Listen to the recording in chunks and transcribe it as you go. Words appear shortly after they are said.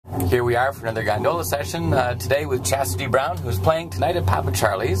Here we are for another gondola session today with Chastity Brown, who's playing tonight at Papa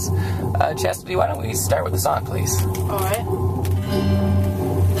Charlie's. Chastity, why don't we start with a song, please? All right.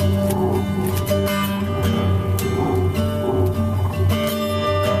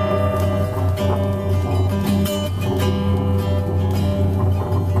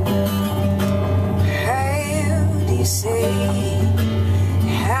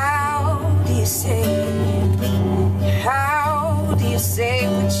 Say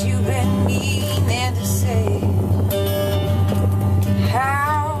what you've been meaning to say.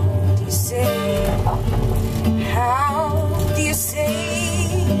 How do you say? How do you say?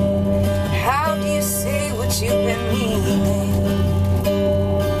 How do you say what you've been meaning?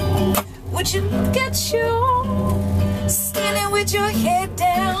 Would you get you standing with your head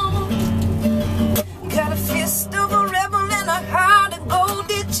down? Got a fist of a rebel and a heart of gold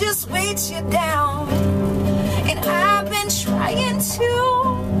that just weights you down. And I've been trying to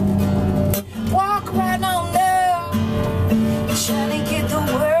walk right on up, trying to get the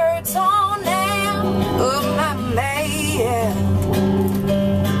words on now of my man.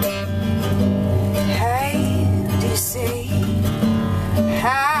 How do you say?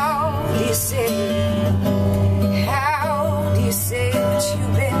 How do you say? How do you say what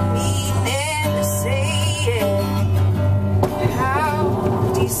you've been meaning to say?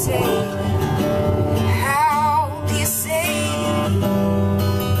 How do you say?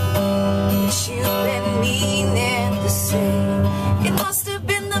 It must have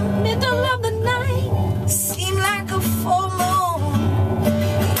been the middle of the night, seemed like a full moon.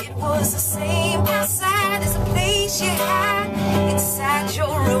 It was the same outside as the place you had inside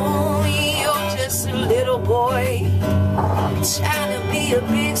your room. You're just a little boy, trying to be a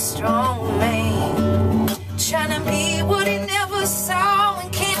big strong man, trying to be what he never saw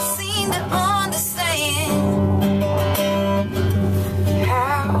and can't seem to understand.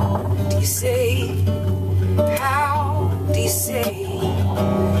 How do you say? How do you say?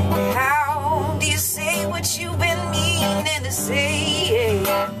 How do you say what you've been meaning to say?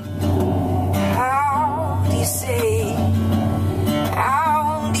 How do you say?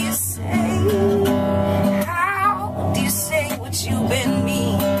 How do you say? How do you say what you've been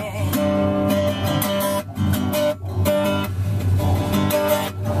meaning?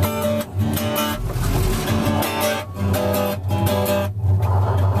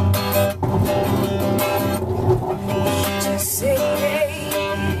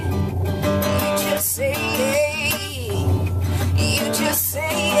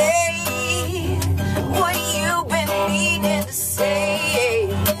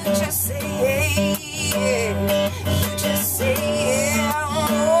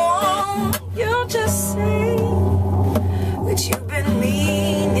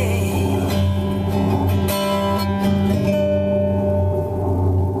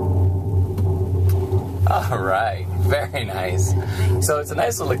 Very nice. So it's a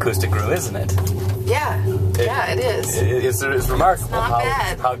nice little acoustic room, isn't it? Yeah, it is. It's remarkable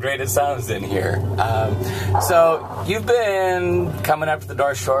how great it sounds in here. So you've been coming up to the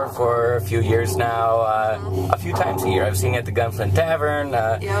North Shore for a few years now, a few times a year. I've seen you at the Gunflint Tavern.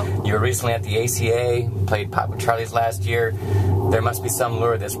 Yep. You were recently at the ACA, played Papa Charlie's last year. There must be some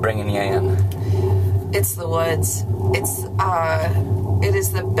lure that's bringing you in. It's the woods. It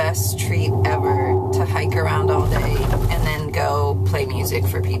is the best treat ever to hike around all day and then go play music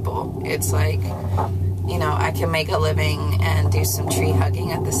for people. It's like, you know, I can make a living and do some tree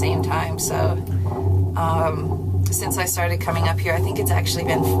hugging at the same time. So since I started coming up here, I think it's actually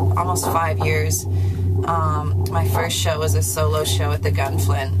been almost 5 years. My first show was a solo show at the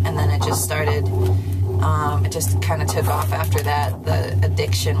Gunflint, and then it just started, it just kind of took off after that, the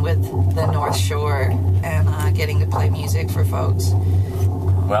addiction with the North Shore and getting to play music for folks.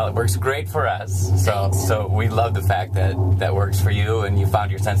 Well, it works great for us, so we love the fact that that works for you and you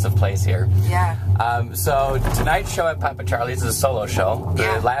found your sense of place here. Yeah. So tonight's show at Papa Charlie's is a solo show.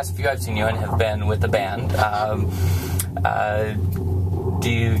 The last few I've seen you in have been with the band. Do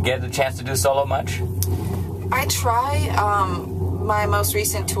you get a chance to do solo much? I try. My most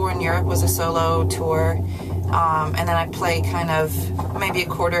recent tour in Europe was a solo tour, and then I play kind of maybe a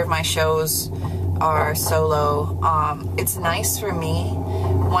quarter of my shows are solo. It's nice for me.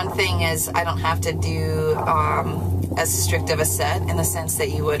 One thing is I don't have to do as strict of a set in the sense that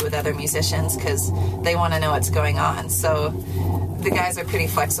you would with other musicians, because they want to know what's going on. So the guys are pretty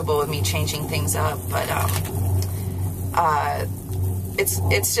flexible with me changing things up, but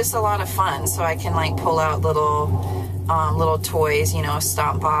it's just a lot of fun. So I can like pull out little toys, you know, a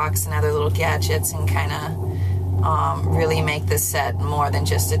stomp box and other little gadgets, and kind of really make the set more than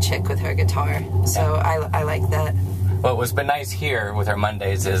just a chick with her guitar. So I like that. Well, what's been nice here with our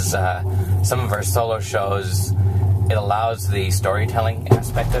Mondays is some of our solo shows, it allows the storytelling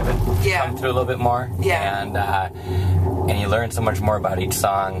aspect of it to come through a little bit more. And you learn so much more about each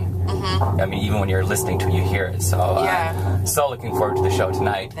song. I mean, even when you're listening to it, you hear it. So, so looking forward to the show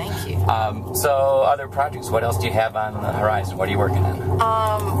tonight. Thank you. So, other projects, what else do you have on the horizon? What are you working on?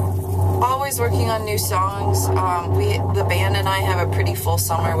 Always working on new songs. The band and I have a pretty full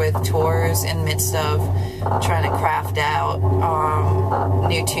summer with tours in midst of trying to craft out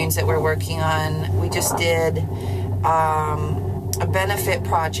new tunes that we're working on. We just did a benefit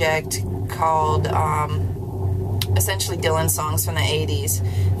project called essentially Dylan songs from the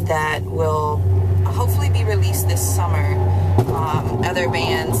 80s that will hopefully be released this summer. Other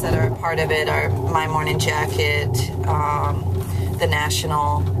bands that are a part of it are My Morning Jacket, The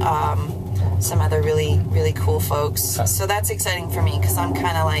National, some other really cool folks. So that's exciting for me because I'm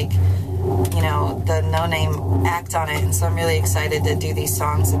kind of like, you know, the no-name act on it, and so I'm really excited to do these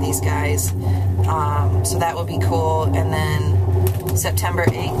songs with these guys. So that will be cool. And then September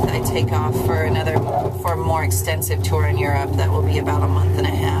 8th, I take off for a more extensive tour in Europe that will be about a month and a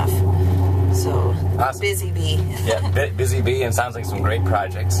half. So, awesome. Busy bee. Yeah, busy bee, and sounds like some great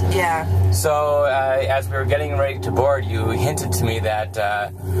projects. Yeah. So, as we were getting ready to board, you hinted to me that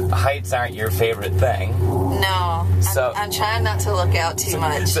heights aren't your favorite thing. No. So, I'm trying not to look out too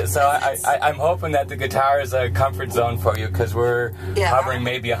much. So I'm hoping that the guitar is a comfort zone for you, because we're hovering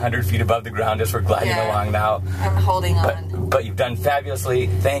maybe 100 feet above the ground as we're gliding along now. I'm holding on. But you've done fabulously.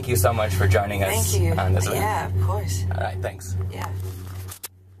 Thank you so much for joining us. Thank you. On this. Yeah, of course. All right, thanks. Yeah.